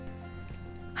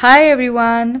Hi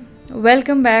everyone,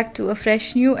 welcome back to a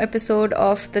fresh new episode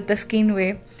of The Taskeen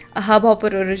Way, a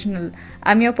Hubhopper original.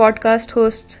 I'm your podcast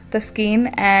host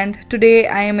Taskeen, and today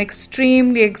I am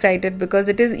extremely excited because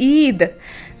it is Eid.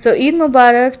 So Eid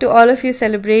Mubarak to all of you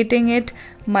celebrating it.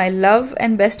 My love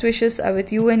and best wishes are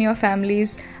with you and your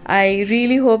families. I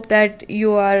really hope that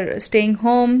you are staying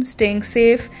home, staying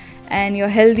safe, and you're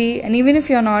healthy. And even if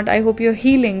you're not, I hope you're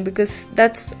healing, because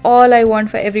that's all I want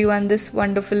for everyone this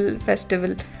wonderful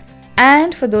festival.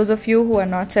 And for those of you who are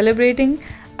not celebrating,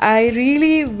 I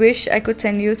really wish I could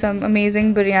send you some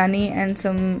amazing biryani and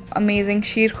some amazing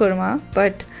sheer khurma,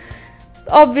 but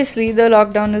obviously the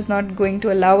lockdown is not going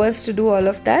to allow us to do all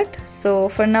of that. So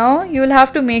for now, you'll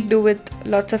have to make do with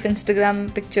lots of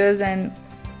Instagram pictures and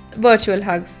virtual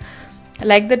hugs.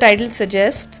 Like the title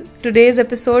suggests, today's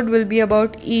episode will be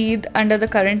about Eid under the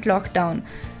current lockdown.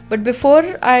 But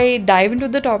before I dive into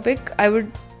the topic, I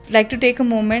would like to take a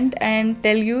moment and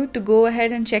tell you to go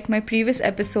ahead and check my previous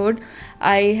episode.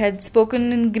 I had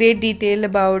spoken in great detail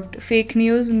about fake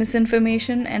news,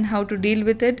 misinformation, and how to deal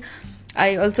with it.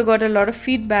 I also got a lot of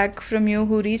feedback from you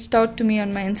who reached out to me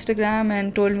on my Instagram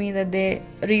and told me that they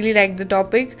really liked the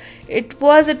topic. It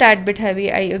was a tad bit heavy,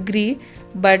 I agree,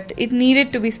 but it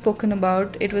needed to be spoken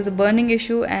about. It was a burning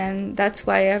issue, and that's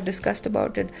why I've discussed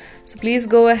about it. So please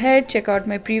go ahead, check out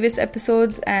my previous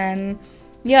episodes, and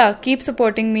keep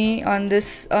supporting me on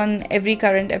every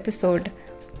current episode.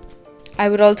 I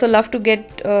would also love to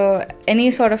get any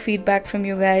sort of feedback from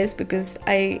you guys, because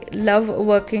I love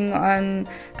working on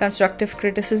constructive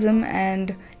criticism,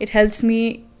 and it helps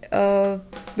me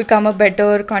become a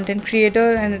better content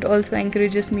creator, and it also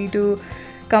encourages me to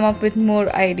come up with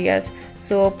more ideas.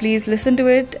 So please listen to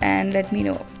it and let me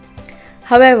know.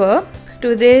 However,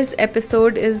 today's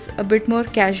episode is a bit more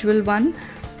casual one.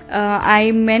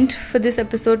 I meant for this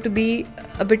episode to be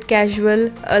a bit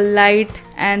casual, light,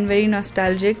 and very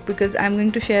nostalgic, because I'm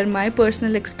going to share my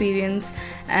personal experience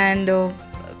and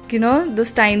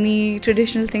those tiny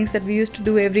traditional things that we used to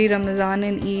do every Ramadan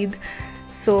and Eid.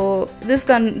 So this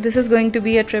is going to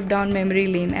be a trip down memory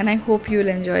lane, and I hope you'll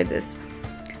enjoy this.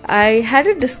 I had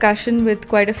a discussion with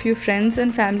quite a few friends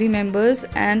and family members,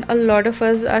 and a lot of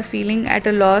us are feeling at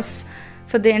a loss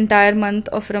for the entire month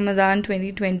of Ramadan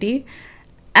 2020.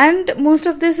 And most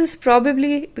of this is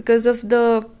probably because of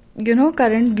the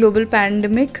current global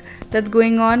pandemic that's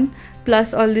going on,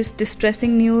 plus all this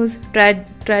distressing news,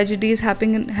 tragedies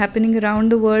happening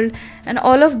around the world, and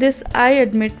all of this, I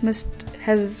admit,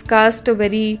 has cast a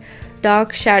very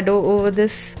dark shadow over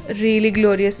this really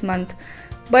glorious month.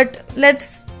 But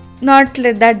let's not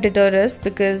let that deter us,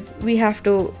 because we have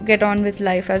to get on with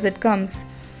life as it comes.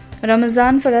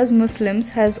 Ramadan for us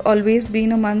Muslims has always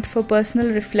been a month for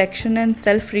personal reflection and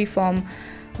self-reform.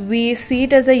 We see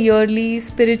it as a yearly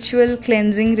spiritual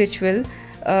cleansing ritual,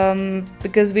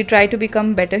 because we try to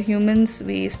become better humans.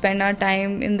 We spend our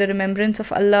time in the remembrance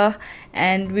of Allah,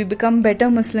 and we become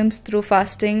better Muslims through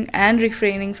fasting and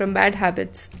refraining from bad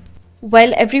habits.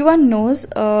 While everyone knows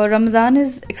Ramadan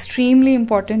is extremely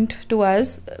important to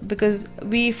us, because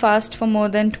we fast for more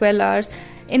than 12 hours.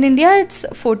 In India, it's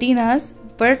 14 hours,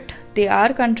 but there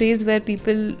are countries where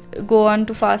people go on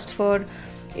to fast for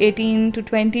 18 to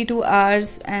 22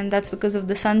 hours, and that's because of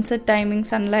the sunset timing,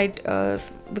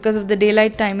 because of the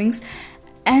daylight timings.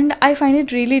 And I find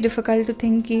it really difficult to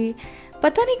think कि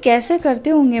पता नहीं कैसे करते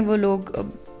होंगे वो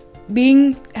लोग.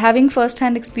 Having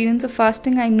first-hand experience of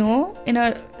fasting, I know in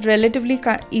a relatively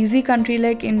easy country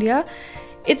like India,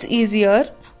 it's easier.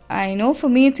 I know for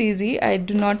me it's easy. I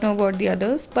do not know about the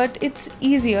others, but it's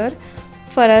easier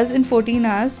for us in 14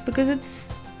 hours because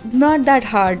it's not that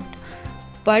hard.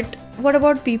 But what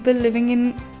about people living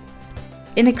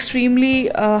in extremely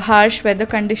harsh weather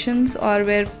conditions, or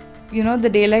where the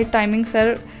daylight timings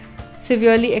are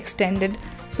severely extended?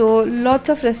 So lots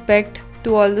of respect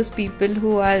to all those people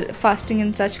who are fasting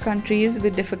in such countries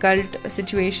with difficult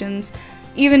situations,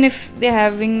 even if they're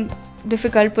having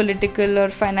difficult political or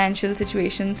financial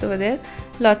situations over there.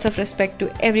 Lots of respect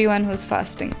to everyone who's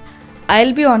fasting.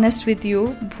 I'll be honest with you,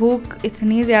 भूख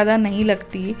इतनी ज़्यादा नहीं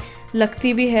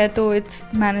लगती भी है तो it's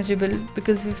manageable,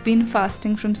 because we've been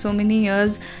fasting from so many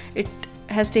years. It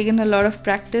has taken a lot of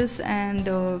practice and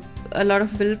a lot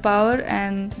of willpower,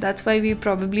 and that's why we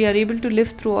probably are able to live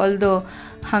through all the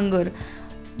hunger.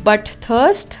 But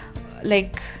thirst,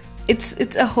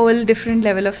 it's a whole different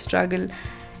level of struggle.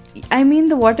 I mean,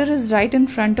 the water is right in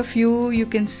front of you, you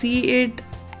can see it,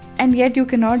 and yet you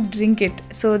cannot drink it.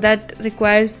 So that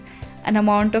requires an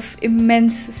amount of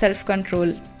immense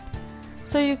self-control.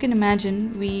 So you can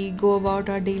imagine, we go about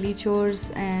our daily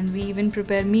chores and we even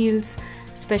prepare meals,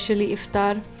 especially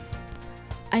iftar.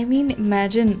 I mean,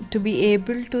 imagine to be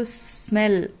able to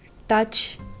smell,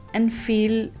 touch, and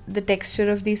feel the texture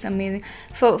of these amazing.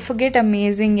 Forget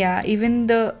amazing, yeah. Even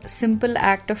the simple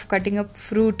act of cutting up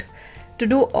fruit, to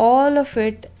do all of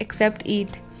it except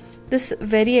eat. This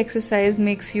very exercise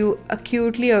makes you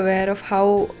acutely aware of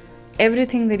how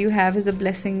everything that you have is a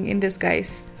blessing in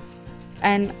disguise.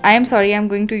 And I am sorry, I'm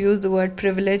going to use the word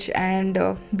privilege and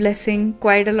blessing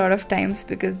quite a lot of times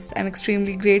because I'm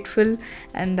extremely grateful,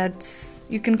 and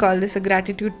you can call this a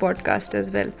gratitude podcast as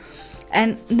well.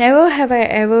 And never have I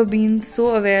ever been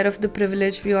so aware of the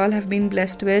privilege we all have been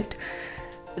blessed with.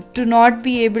 To not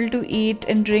be able to eat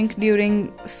and drink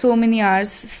during so many hours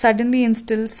suddenly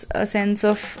instills a sense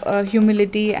of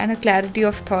humility and a clarity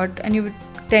of thought, and you would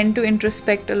tend to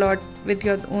introspect a lot with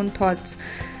your own thoughts,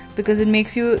 because it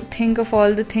makes you think of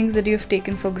all the things that you have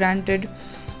taken for granted.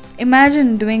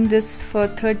 Imagine doing this for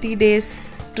 30 days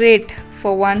straight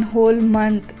for one whole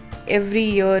month every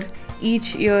year.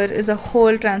 Each year is a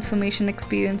whole transformation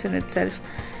experience in itself,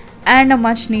 and a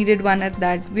much needed one at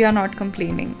that. We are not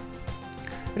complaining.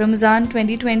 Ramadan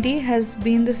 2020 has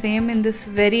been the same in this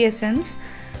very essence,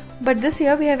 but this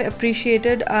year we have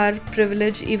appreciated our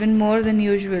privilege even more than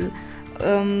usual.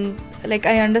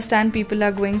 I understand people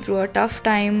are going through a tough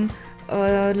time,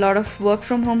 a lot of work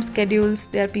from home schedules.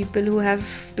 There are people who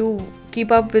have to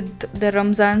keep up with the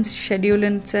Ramzan schedule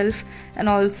in itself, and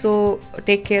also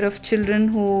take care of children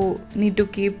who need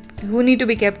to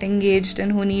be kept engaged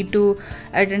and who need to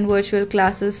attend virtual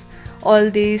classes.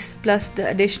 All these plus the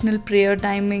additional prayer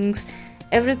timings,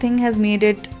 everything has made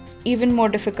it even more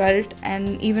difficult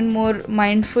and even more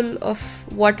mindful of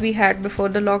what we had before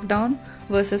the lockdown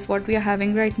versus what we are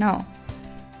having right now.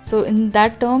 So in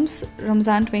that terms,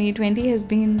 Ramadan 2020 has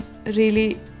been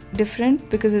really different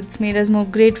because it's made us more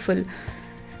grateful.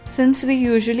 Since we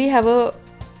usually have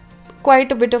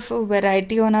quite a bit of a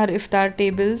variety on our iftar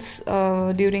tables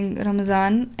during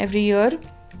Ramadan every year,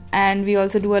 and we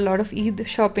also do a lot of Eid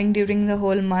shopping during the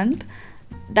whole month,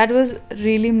 that was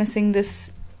really missing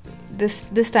this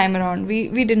time around.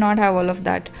 We did not have all of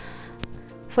that.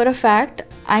 For a fact,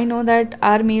 I know that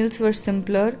our meals were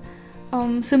simpler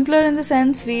in the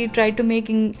sense we tried to make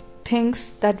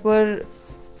things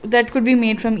that could be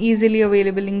made from easily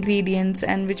available ingredients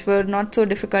and which were not so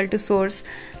difficult to source,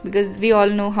 because we all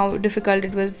know how difficult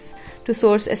it was to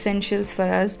source essentials for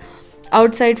us.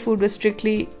 Outside food was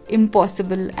strictly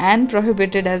impossible and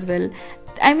prohibited as well.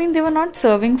 I mean, they were not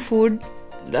serving food.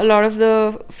 A lot of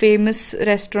the famous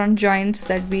restaurant joints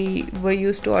that we were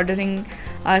used to ordering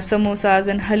our samosas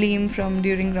and halim from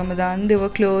during Ramadan, they were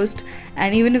closed.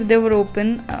 And even if they were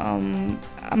open,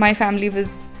 my family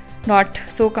was not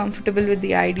so comfortable with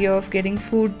the idea of getting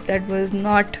food that was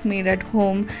not made at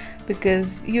home,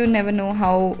 because you never know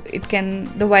how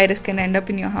the virus can end up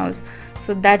in your house.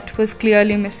 So that was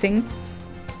clearly missing.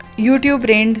 YouTube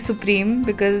reigned supreme,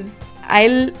 because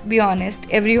I'll be honest,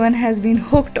 everyone has been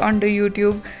hooked onto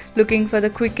YouTube looking for the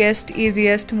quickest,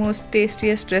 easiest, most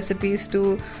tastiest recipes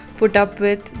to put up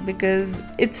with, because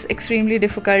it's extremely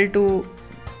difficult to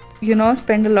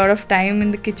spend a lot of time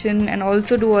in the kitchen and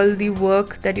also do all the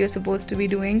work that you're supposed to be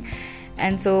doing.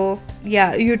 And so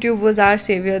yeah, YouTube was our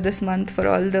savior this month for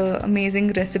all the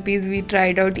amazing recipes we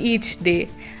tried out each day.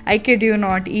 I kid you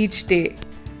not, each day.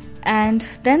 And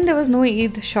then there was no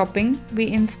Eid shopping. We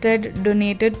instead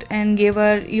donated and gave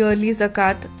our yearly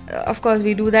zakat. Of course,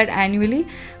 we do that annually,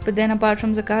 but then apart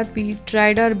from zakat, we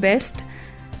tried our best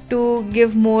to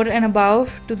give more and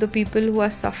above to the people who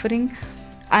are suffering.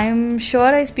 I'm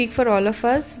sure I speak for all of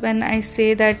us when I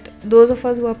say that those of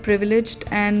us who are privileged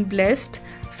and blessed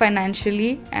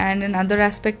financially and in other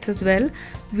aspects as well,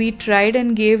 we tried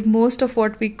and gave most of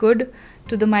what we could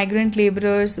to the migrant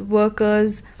laborers,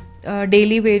 workers,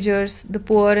 daily wagers, the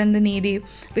poor and the needy,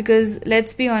 because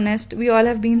let's be honest, we all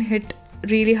have been hit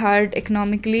really hard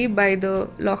economically by the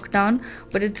lockdown,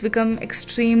 but it's become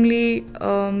extremely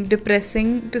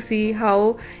depressing to see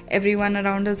how everyone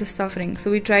around us is suffering.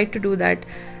 So we tried to do that.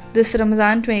 This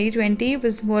Ramadan 2020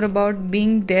 was more about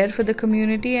being there for the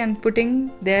community and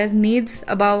putting their needs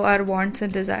above our wants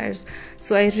and desires.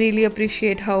 So I really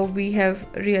appreciate how we have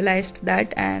realized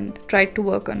that and tried to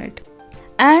work on it.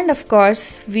 And of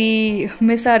course, we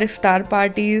miss our iftar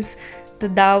parties, the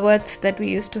dawats that we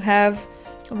used to have.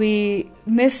 We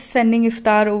miss sending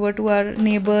iftar over to our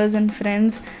neighbors and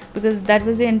friends, because that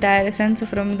was the entire essence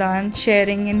of Ramadan,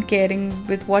 sharing and caring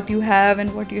with what you have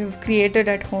and what you have created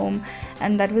at home.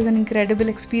 And that was an incredible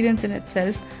experience in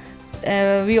itself.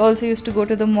 We also used to go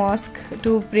to the mosque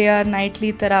to pray our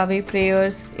nightly Tarawih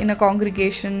prayers in a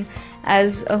congregation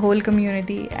as a whole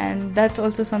community, and that's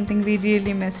also something we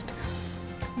really missed.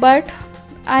 But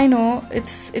I know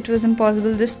it was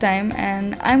impossible this time,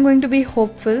 and I'm going to be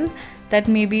hopeful that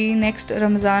maybe next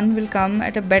Ramazan will come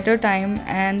at a better time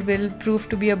and will prove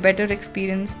to be a better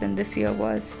experience than this year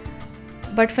was.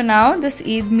 But for now, this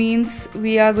Eid means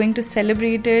we are going to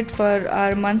celebrate it for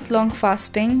our month-long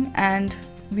fasting, and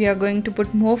we are going to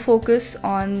put more focus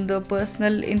on the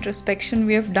personal introspection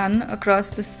we have done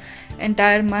across this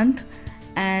entire month,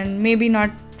 and maybe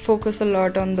not focus a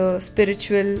lot on the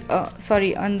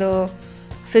on the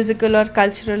physical or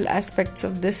cultural aspects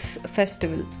of this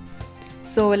festival.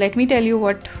 So let me tell you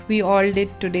what we all did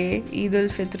today. Eid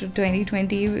al-Fitr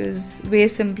 2020 was way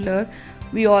simpler.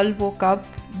 We all woke up,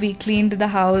 we cleaned the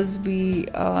house, we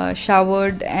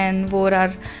showered and wore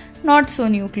our not so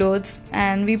new clothes,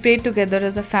 and we prayed together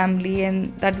as a family,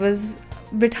 and that was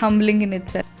a bit humbling in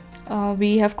itself.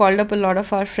 We have called up a lot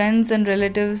of our friends and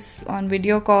relatives on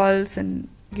video calls, and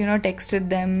texted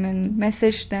them and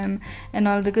messaged them and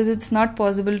all, because it's not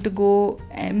possible to go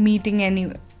and meet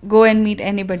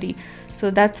anybody. So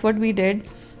that's what we did.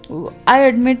 I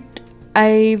admit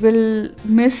I will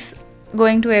miss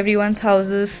going to everyone's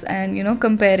houses and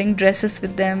comparing dresses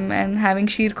with them and having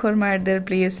sheer khurma at their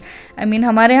place. I mean,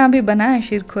 हमारे यहाँ भी बना है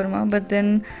sheer khurma, but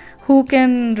then who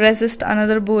can resist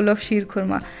another bowl of sheer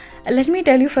khurma? Let me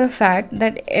tell you for a fact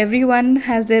that everyone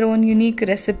has their own unique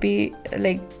recipe.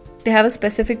 Like, they have a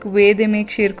specific way they make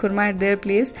sheer khurma at their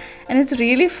place, and it's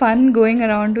really fun going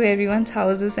around to everyone's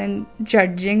houses and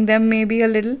judging them maybe a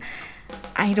little.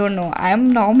 I don't know,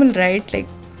 I'm normal, right? Like,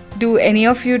 do any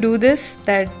of you do this,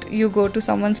 that you go to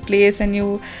someone's place and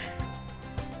you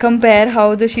compare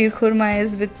how the sheer khurma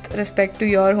is with respect to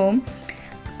your home?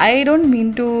 I don't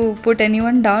mean to put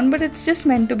anyone down, but it's just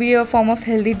meant to be a form of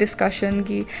healthy discussion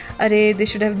ki, arey, there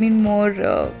should have been more,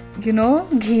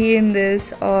 ghee in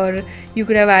this, or you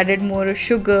could have added more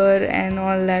sugar and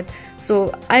all that.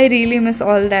 So I really miss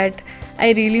all that.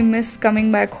 I really miss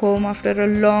coming back home after a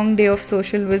long day of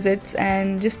social visits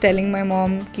and just telling my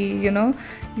mom ki,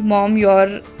 Mom,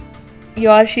 your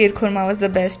sheer khurma was the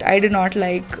best. I did not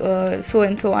like so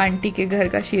and so auntie ke ghar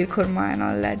ka sheer khurma and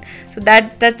all that. So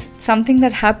that's something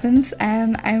that happens,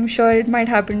 and I'm sure it might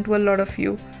happen to a lot of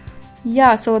you.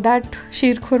 Yeah, so that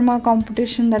sheer khurma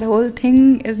competition, that whole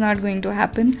thing is not going to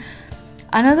happen.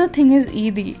 Another thing is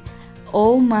Eid.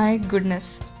 Oh my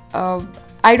goodness.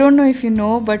 I don't know if you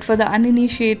know, but for the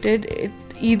uninitiated,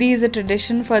 Eid is a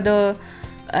tradition for the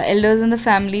elders in the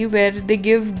family, where they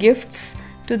give gifts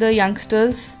to the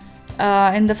youngsters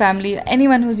in the family,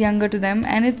 anyone who's younger to them,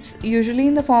 and it's usually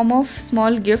in the form of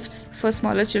small gifts for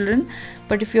smaller children.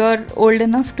 But if you're old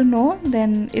enough to know,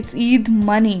 then it's Eid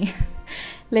money.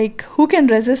 Like, who can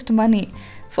resist money?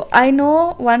 For I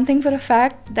know one thing for a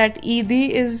fact, that Eid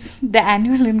is the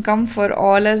annual income for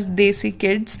all us desi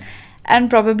kids, and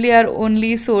probably our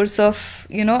only source of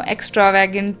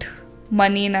extravagant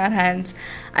money in our hands.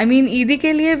 I mean, Eid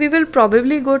ke liye we will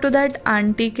probably go to that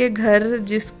auntie ke ghar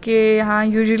jiske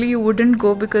yahan usually you wouldn't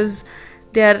go, because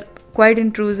they are quite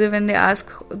intrusive and they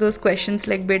ask those questions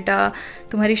like, beta,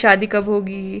 tumhari shaadi kab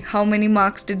hogi, how many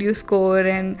marks did you score,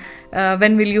 and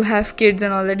when will you have kids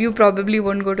and all that. You probably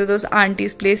won't go to those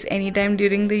aunties' place anytime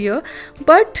during the year,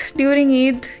 but during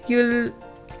Eid you'll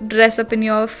dress up in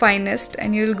your finest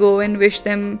and you'll go and wish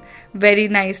them very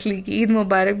nicely Eid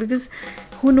Mubarak, because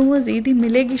who knows, Eid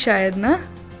milegi shayad na.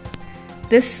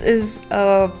 This is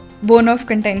a bone of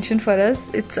contention for us.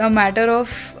 It's a matter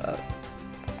of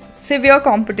severe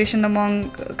competition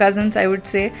among cousins, I would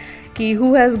say, ki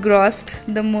who has grossed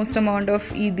the most amount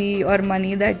of Eid or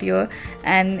money that year,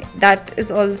 and that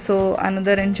is also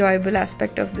another enjoyable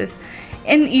aspect of this.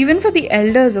 And even for the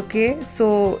elders, okay,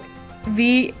 so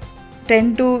we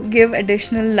tend to give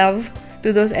additional love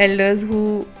to those elders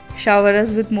who shower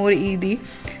us with more Eid.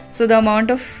 So the amount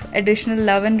of additional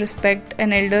love and respect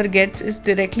an elder gets is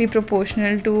directly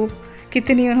proportional to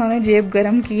kitni unhone jeb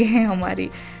garam ki hai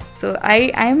hamari. So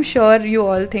I am sure you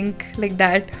all think like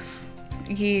that.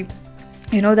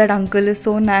 That uncle is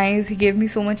so nice, he gave me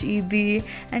so much Eid,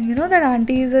 and that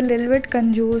auntie is a little bit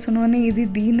kanjoos, unhone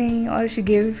Eid di nahi, or she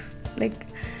gave like,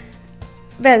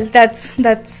 well, that's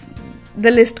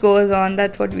the list goes on.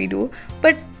 That's what we do.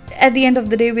 But at the end of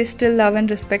the day, we still love and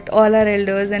respect all our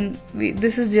elders, and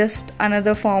this is just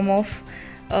another form of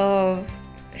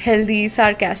healthy,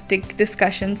 sarcastic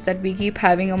discussions that we keep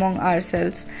having among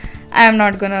ourselves. I am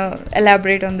not gonna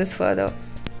elaborate on this further.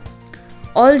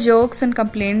 All jokes and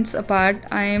complaints apart,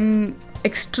 I am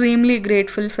extremely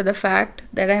grateful for the fact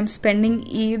that I am spending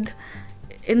Eid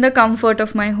in the comfort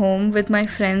of my home with my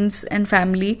friends and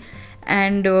family,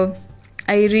 and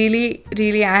I really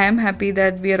I am happy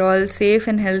that we are all safe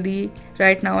and healthy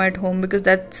right now at home, because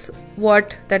that's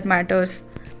what that matters.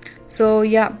 So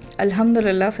yeah,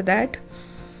 Alhamdulillah for that.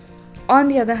 On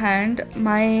the other hand,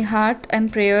 my heart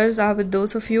and prayers are with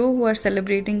those of you who are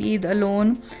celebrating Eid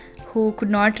alone, who could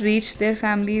not reach their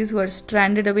families, who are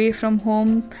stranded away from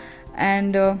home,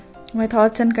 and my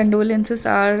thoughts and condolences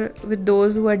are with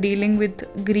those who are dealing with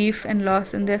grief and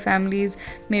loss in their families.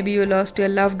 Maybe you lost your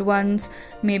loved ones,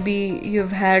 maybe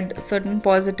you've had certain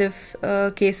positive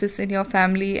cases in your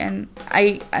family, and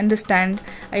I understand,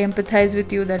 I empathize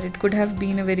with you that it could have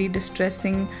been a very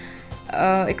distressing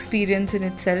experience in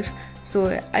itself.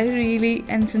 So I really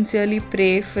and sincerely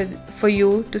pray for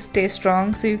you to stay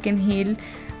strong so you can heal.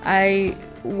 I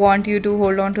want you to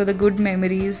hold on to the good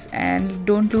memories and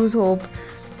don't lose hope.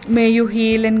 May you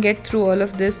heal and get through all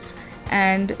of this,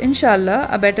 and inshallah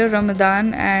a better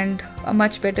Ramadan and a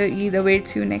much better Eid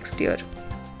awaits you next year.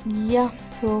 Yeah,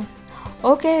 so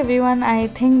okay everyone, I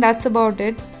think that's about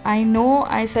it. I know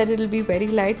I said it'll be very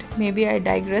light, maybe I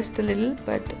digressed a little,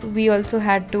 but we also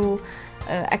had to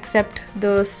accept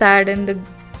the sad and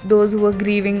those who are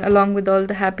grieving along with all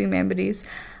the happy memories.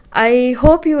 I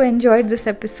hope you enjoyed this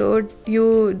episode.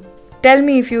 You tell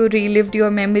me if you relived your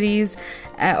memories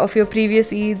of your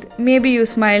previous Eid. Maybe you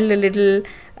smiled a little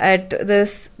at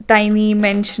this tiny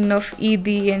mention of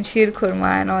Eidi and Sheer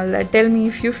Khurma and all that. Tell me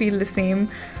if you feel the same.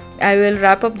 I will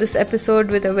wrap up this episode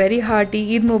with a very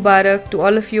hearty Eid Mubarak to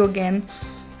all of you again.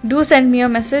 Do send me a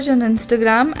message on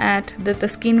Instagram at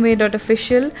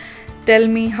thetaskinway.official. Tell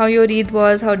me how your Eid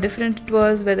was, how different it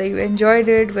was, whether you enjoyed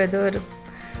it, whether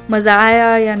maza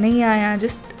aaya ya nahi aaya.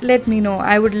 Just let me know.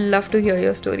 I would love to hear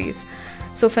your stories.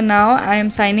 So for now, I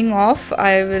am signing off.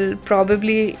 I will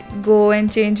probably go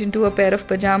and change into a pair of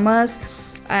pajamas.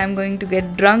 I am going to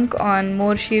get drunk on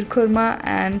more sheer khurma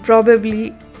and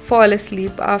probably fall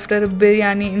asleep after a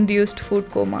biryani-induced food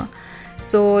coma.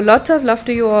 So lots of love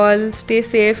to you all. Stay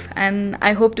safe, and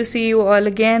I hope to see you all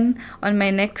again on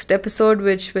my next episode,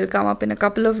 which will come up in a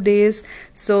couple of days.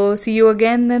 So see you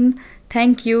again then.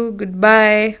 Thank you.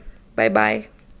 Goodbye. Bye-bye.